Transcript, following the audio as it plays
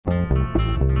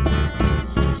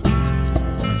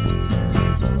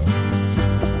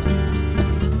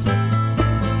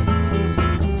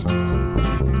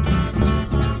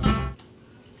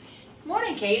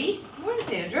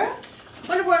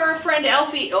friend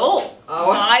Elfie. Oh,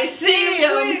 I see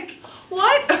him. Quick.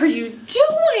 What are you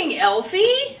doing,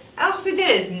 Elfie? Elfie,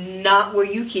 that is not where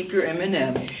you keep your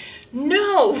M&Ms.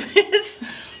 No, this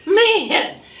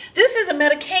is a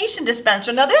medication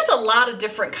dispenser. Now, there's a lot of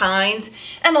different kinds,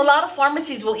 and a lot of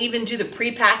pharmacies will even do the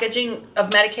pre-packaging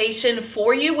of medication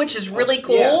for you, which is really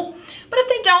cool. Yeah. But if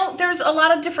they don't, there's a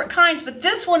lot of different kinds. But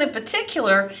this one in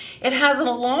particular, it has an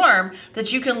alarm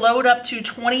that you can load up to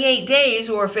 28 days,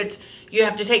 or if it's you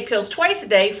have to take pills twice a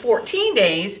day, 14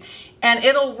 days, and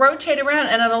it'll rotate around,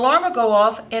 and an alarm will go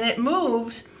off, and it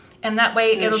moves, and that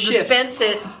way it'll dispense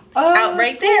it out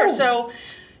right there. So,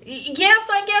 yes,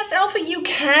 I guess, Elfie, you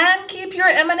can keep your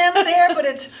M&Ms there, but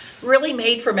it's really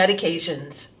made for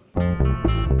medications.